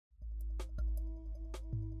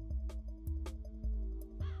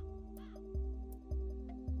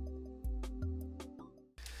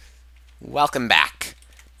Welcome back.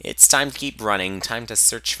 It's time to keep running, time to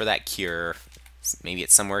search for that cure. Maybe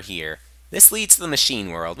it's somewhere here. This leads to the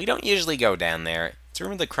machine world. We don't usually go down there. It's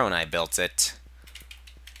rumored the Knytt built it.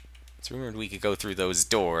 It's rumored we could go through those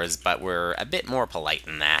doors, but we're a bit more polite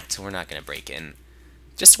than that. We're not going to break in.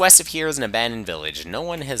 Just west of here is an abandoned village. No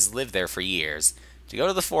one has lived there for years. To go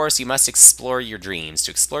to the forest, you must explore your dreams.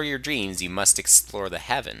 To explore your dreams, you must explore the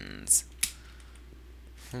heavens.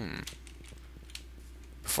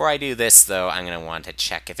 Before I do this, though, I'm going to want to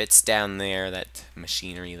check if it's down there, that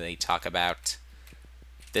machinery they talk about.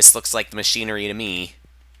 This looks like the machinery to me.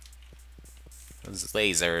 Those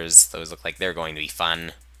lasers, those look like they're going to be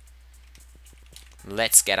fun.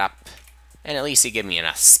 Let's get up. And at least you give me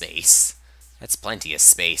enough space. That's plenty of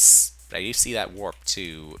space. But I do see that warp,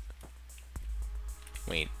 too.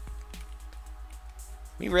 Wait. Are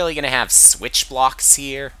we really going to have switch blocks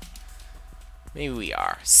here? Maybe we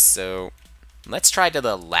are. So, let's try to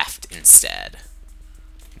the left instead.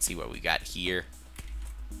 Let's see what we got here.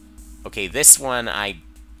 Okay, this one I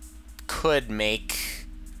could make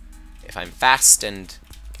if I'm fast and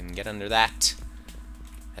can get under that.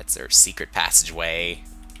 That's our secret passageway.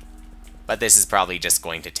 But this is probably just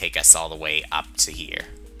going to take us all the way up to here.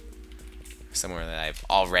 Somewhere that I've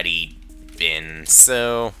already been,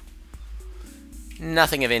 so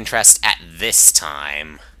nothing of interest at this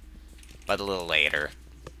time, but a little later.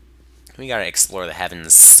 We gotta explore the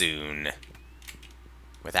heavens soon,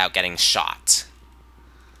 without getting shot.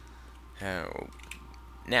 Oh,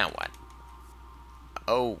 now what?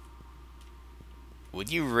 Oh, would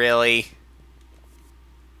you really?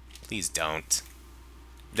 Please don't.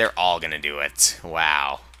 They're all gonna do it.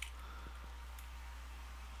 Wow.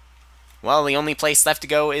 Well, the only place left to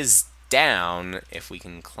go is down, if we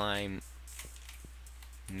can climb.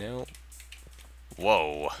 No.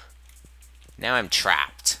 Whoa. Now I'm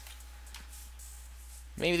trapped.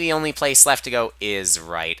 Maybe the only place left to go is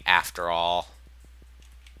right, after all.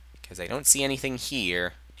 Because I don't see anything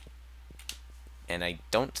here. And I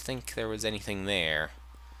don't think there was anything there.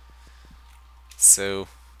 So,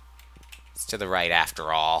 it's to the right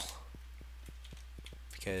after all.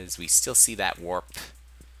 Because we still see that warp.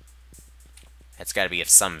 That's got to be of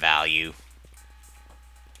some value.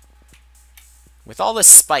 With all the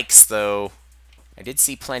spikes, though, I did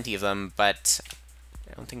see plenty of them, but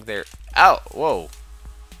I don't think they're... Oh, whoa.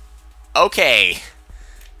 Okay.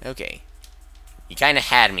 Okay. You kind of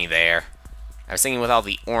had me there. I was thinking with all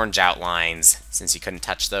the orange outlines, since you couldn't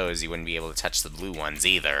touch those, you wouldn't be able to touch the blue ones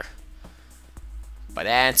either. But that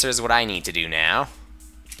answers what I need to do now.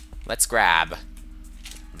 Let's grab.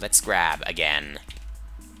 Let's grab again.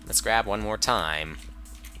 Let's grab one more time.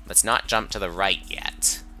 Let's not jump to the right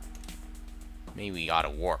yet. Maybe we ought to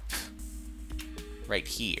warp. Right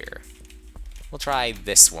here. We'll try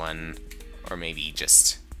this one, or maybe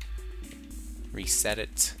just reset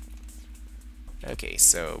it. Okay,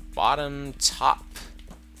 so bottom, top,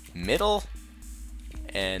 middle,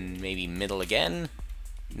 and maybe middle again.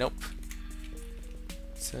 Nope.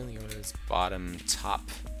 So it was bottom,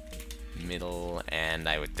 top, middle, and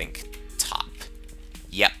I would think top.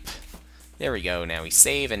 Yep. There we go. Now we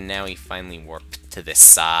save, and now we finally warp to this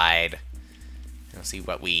side. We'll see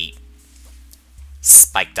what we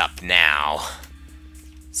spiked up now.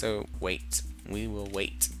 So, wait. We will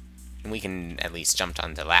wait. And we can at least jump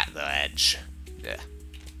onto that ledge. Ugh.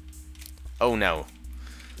 Oh no.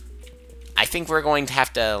 I think we're going to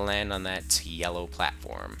have to land on that yellow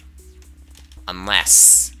platform.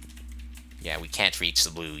 Unless... yeah, we can't reach the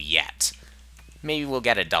blue yet. Maybe we'll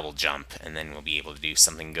get a double jump, and then we'll be able to do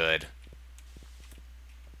something good.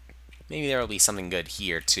 Maybe there will be something good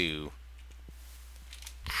here, too.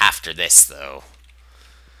 After this, though.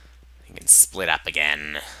 We can split up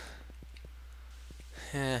again.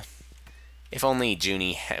 If only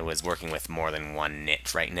Juni was working with more than one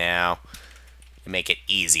Knytt right now. It'd make it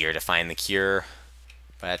easier to find the cure.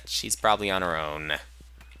 But she's probably on her own.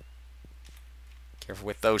 Careful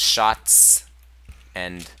with those shots.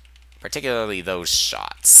 And particularly those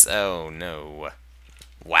shots. Oh, no.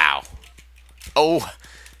 Wow. Oh,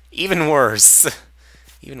 even worse.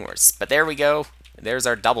 Even worse. But there we go. There's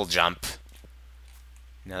our double jump.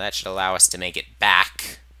 Now that should allow us to make it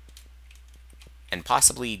back. And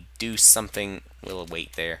possibly do something... we'll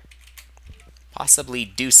wait there. Possibly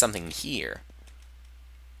do something here.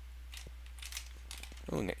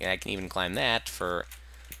 Ooh, I can even climb that for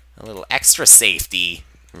a little extra safety.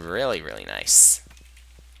 Really, really nice.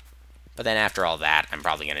 But then after all that, I'm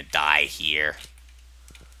probably going to die here.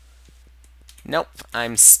 Nope,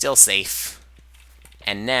 I'm still safe.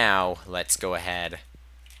 And now, let's go ahead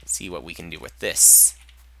and see what we can do with this.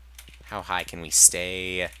 How high can we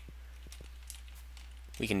stay?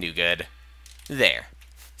 We can do good. There.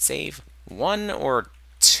 Save. 1 or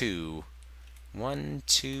 2? 1,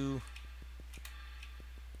 2...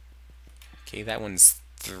 Okay, that one's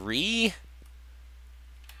 3?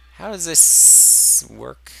 How does this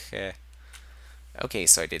work? Okay,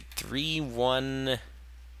 so I did 3, 1...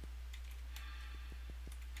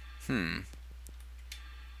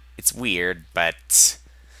 It's weird, but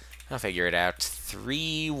I'll figure it out.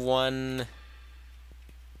 3, 1...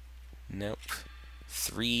 Nope.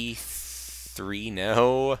 3, 3,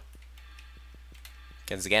 no.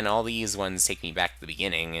 Because again, all these ones take me back to the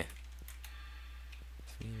beginning.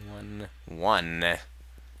 3, 1, 1.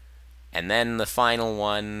 And then the final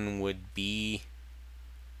one would be...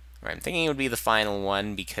 Right, I'm thinking it would be the final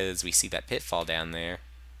one because we see that pitfall down there.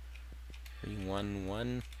 3, 1,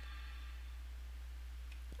 1.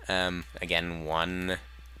 Again, 1.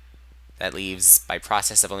 That leaves by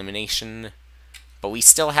process of elimination. But we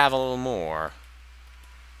still have a little more.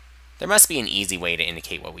 There must be an easy way to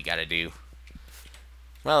indicate what we gotta do.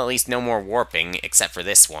 Well, at least no more warping, except for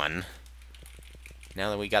this one. Now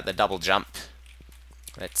that we got the double jump,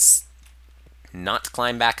 let's not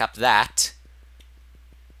climb back up that.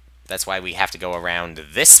 That's why we have to go around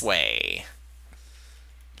this way.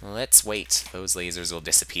 Let's wait. Those lasers will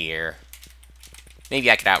disappear. Maybe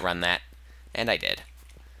I could outrun that. And I did.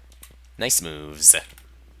 Nice moves.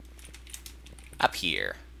 Up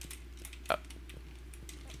here. Oh.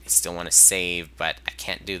 I still want to save, but I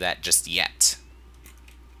can't do that just yet.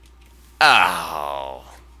 Oh.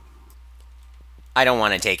 I don't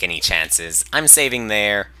want to take any chances. I'm saving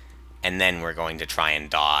there, and then we're going to try and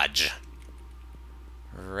dodge.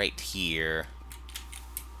 Right here.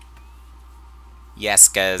 Yes,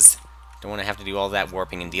 guys. Don't want to have to do all that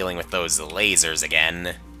warping and dealing with those lasers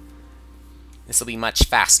again. This will be much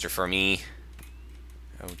faster for me.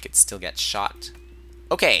 Oh, we could still get shot.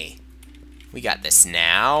 Okay. We got this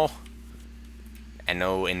now. And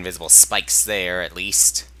no invisible spikes there, at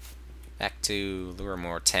least. Back to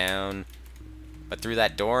Luramore Town. But through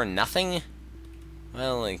that door, nothing?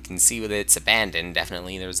 Well, I can see that it's abandoned,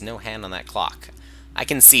 definitely. There's no hand on that clock. I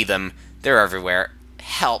can see them. They're everywhere.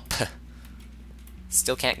 Help!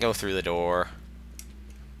 Still can't go through the door.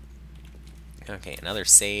 Okay, another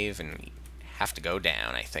save, and we have to go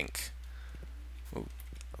down, I think. Ooh,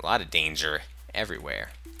 a lot of danger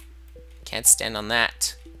everywhere. Can't stand on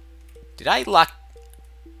that. Did I luck?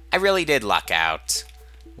 I really did luck out.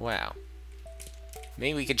 Wow.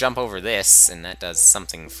 Maybe we could jump over this, and that does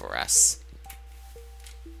something for us.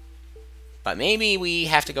 But maybe we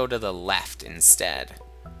have to go to the left instead.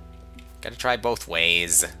 Gotta try both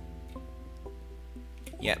ways.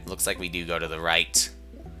 Yep, looks like we do go to the right.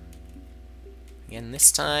 Again,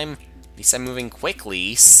 this time, at least I'm moving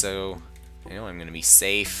quickly, so I know I'm gonna be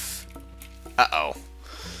safe. Uh-oh.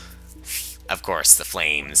 Of course, the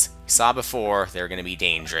flames. We saw before, they're gonna be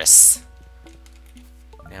dangerous.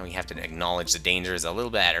 Now we have to acknowledge the dangers a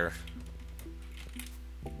little better.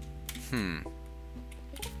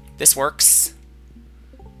 This works.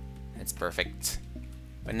 That's perfect.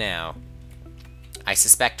 But now, I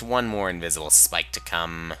suspect one more invisible spike to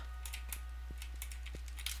come.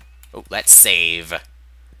 Oh, let's save.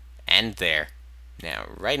 And there. Now,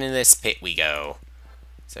 right into this pit we go.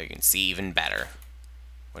 So you can see even better.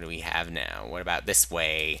 What do we have now? What about this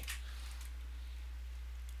way?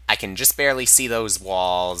 I can just barely see those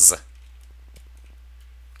walls.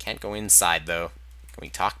 Can't go inside, though. Can we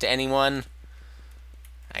talk to anyone?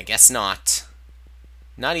 I guess not.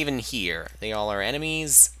 Not even here. They all are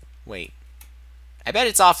enemies? Wait. I bet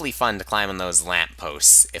it's awfully fun to climb on those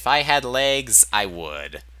lampposts. If I had legs, I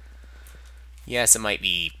would. Yes, it might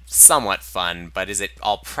be somewhat fun, but is it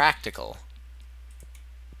all practical?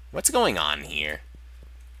 What's going on here?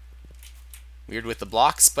 Weird with the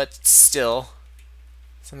blocks, but still.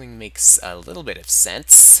 Something makes a little bit of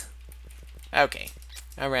sense. Okay.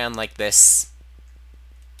 Around like this.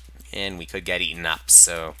 And we could get eaten up,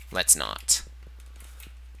 so let's not.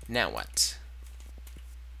 Now what?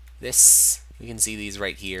 This, we can see these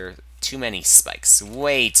right here. Too many spikes.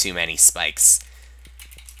 Way too many spikes.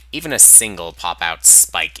 Even a single pop-out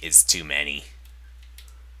spike is too many.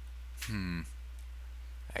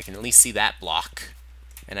 I can at least see that block.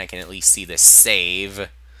 And I can at least see this save.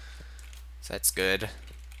 So that's good.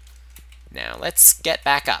 Now, let's get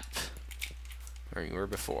back up. Where we were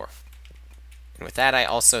before. And with that, I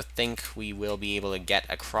also think we will be able to get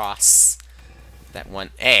across that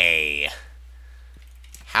one. Hey!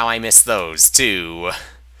 How I miss those, too.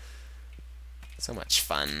 So much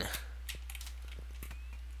fun.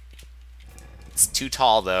 It's too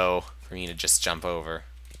tall, though, for me to just jump over.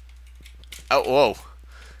 Oh, whoa!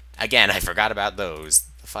 Again, I forgot about those.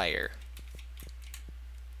 The fire.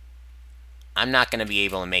 I'm not going to be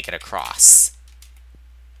able to make it across.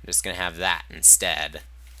 I'm just going to have that instead.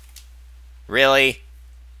 Really?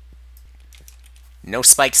 No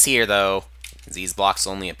spikes here, though. These blocks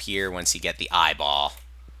only appear once you get the eyeball.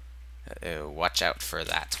 Watch out for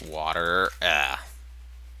that water.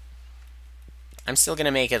 I'm still going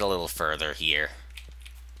to make it a little further here.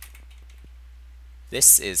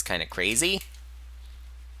 This is kind of crazy.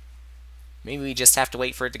 Maybe we just have to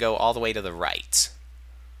wait for it to go all the way to the right.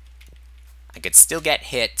 I could still get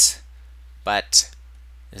hit, but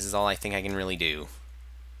this is all I think I can really do.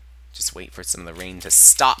 Just wait for some of the rain to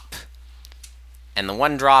stop. And the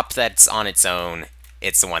one drop that's on its own,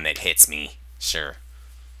 it's the one that hits me. Sure.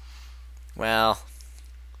 Well,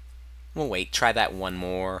 we'll wait. Try that one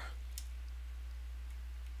more.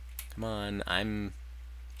 Come on, I'm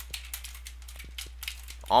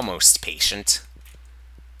almost patient.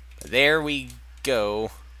 There we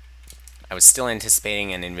go. I was still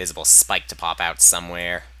anticipating an invisible spike to pop out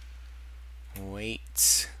somewhere.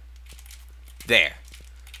 Wait. There.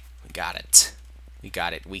 We got it. We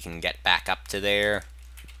got it. We can get back up to there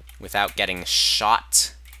without getting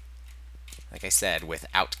shot. Like I said,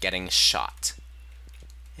 without getting shot.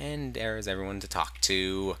 And there is everyone to talk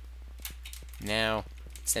to. Now,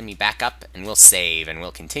 send me back up, and we'll save, and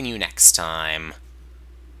we'll continue next time.